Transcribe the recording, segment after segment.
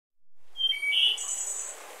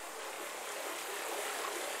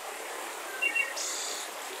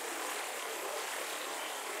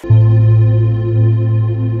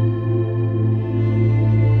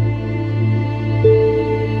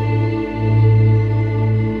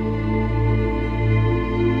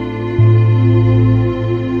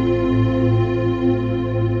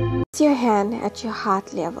hand at your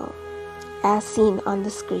heart level, as seen on the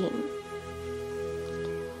screen.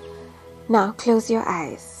 Now close your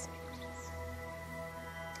eyes.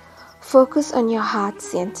 Focus on your heart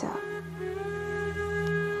center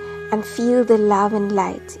and feel the love and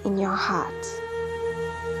light in your heart.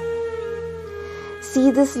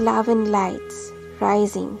 See this love and light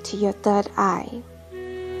rising to your third eye.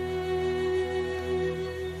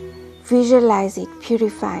 Visualize it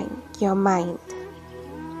purifying your mind.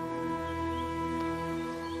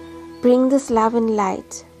 Bring this love and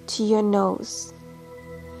light to your nose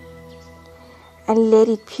and let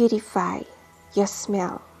it purify your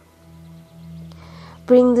smell.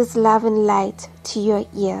 Bring this love and light to your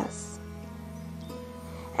ears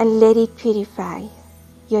and let it purify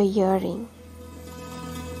your hearing.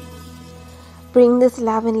 Bring this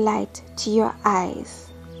love and light to your eyes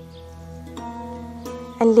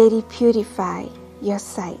and let it purify your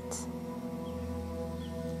sight.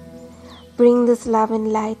 Bring this love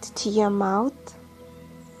and light to your mouth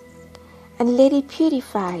and let it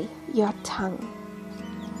purify your tongue.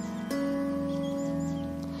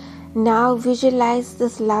 Now visualize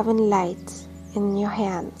this love and light in your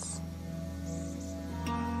hands.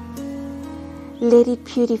 Let it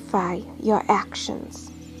purify your actions.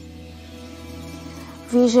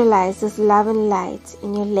 Visualize this love and light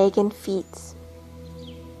in your leg and feet.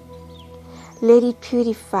 Let it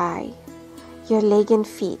purify your leg and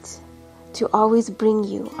feet to always bring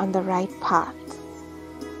you on the right path.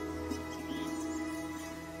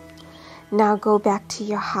 Now go back to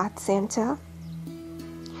your heart center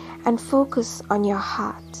and focus on your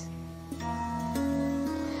heart.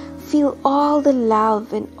 Feel all the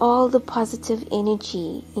love and all the positive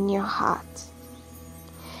energy in your heart.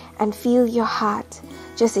 And feel your heart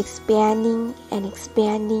just expanding and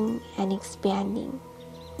expanding and expanding.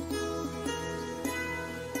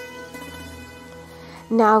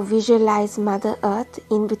 Now visualize Mother Earth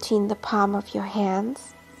in between the palm of your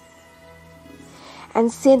hands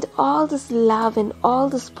and send all this love and all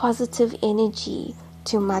this positive energy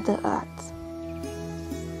to Mother Earth.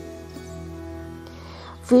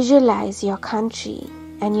 Visualize your country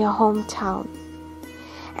and your hometown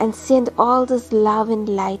and send all this love and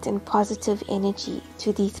light and positive energy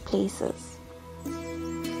to these places.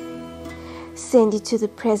 Send it to the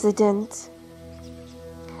president,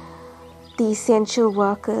 the essential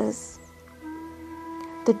workers,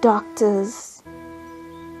 the doctors,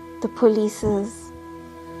 the polices,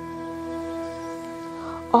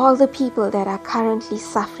 all the people that are currently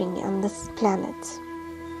suffering on this planet.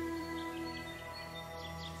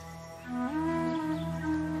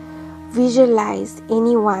 Visualize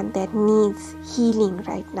anyone that needs healing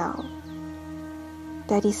right now,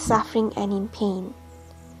 that is suffering and in pain,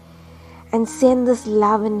 and send this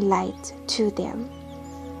love and light to them.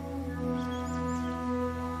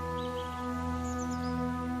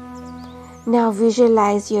 Now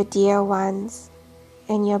visualize your dear ones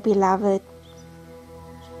and your beloved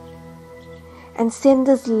and send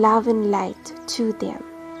this love and light to them.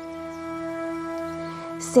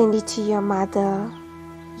 Send it to your mother,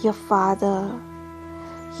 your father,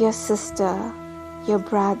 your sister, your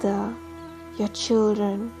brother, your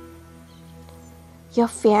children, your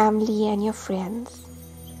family and your friends.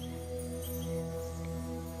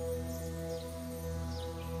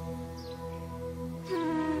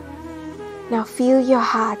 Now feel your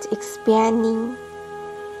heart expanding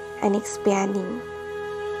and expanding.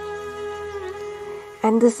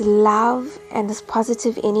 And this love and this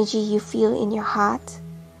positive energy you feel in your heart,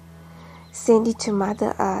 send it to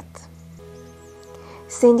Mother Earth.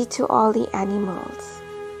 Send it to all the animals,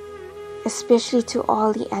 especially to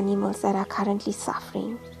all the animals that are currently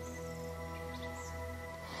suffering.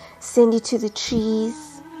 Send it to the trees.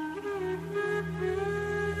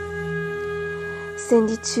 Send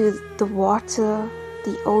it to the water,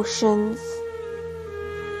 the oceans.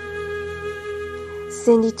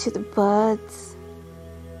 Send it to the birds.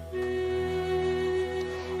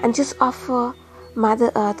 And just offer Mother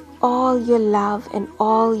Earth all your love and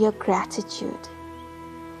all your gratitude.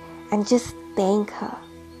 And just thank her.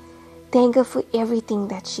 Thank her for everything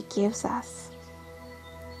that she gives us.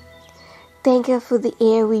 Thank her for the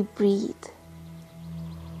air we breathe,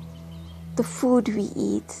 the food we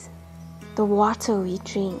eat, the water we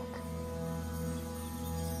drink.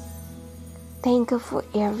 Thank her for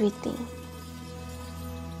everything.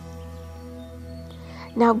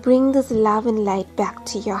 Now bring this love and light back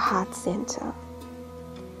to your heart center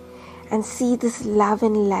and see this love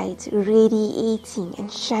and light radiating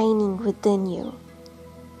and shining within you.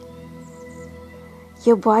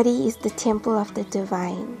 Your body is the temple of the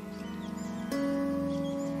divine.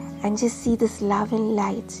 And just see this love and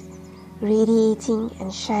light radiating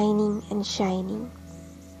and shining and shining.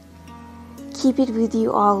 Keep it with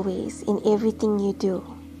you always in everything you do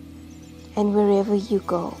and wherever you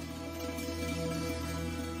go.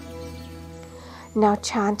 Now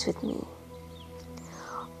chant with me.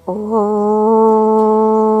 Om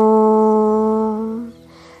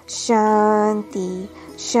Shanti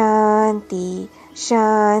Shanti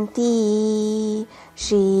Shanti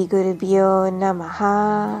Shri Gurubhyo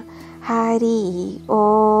Namaha Hari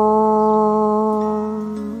Om.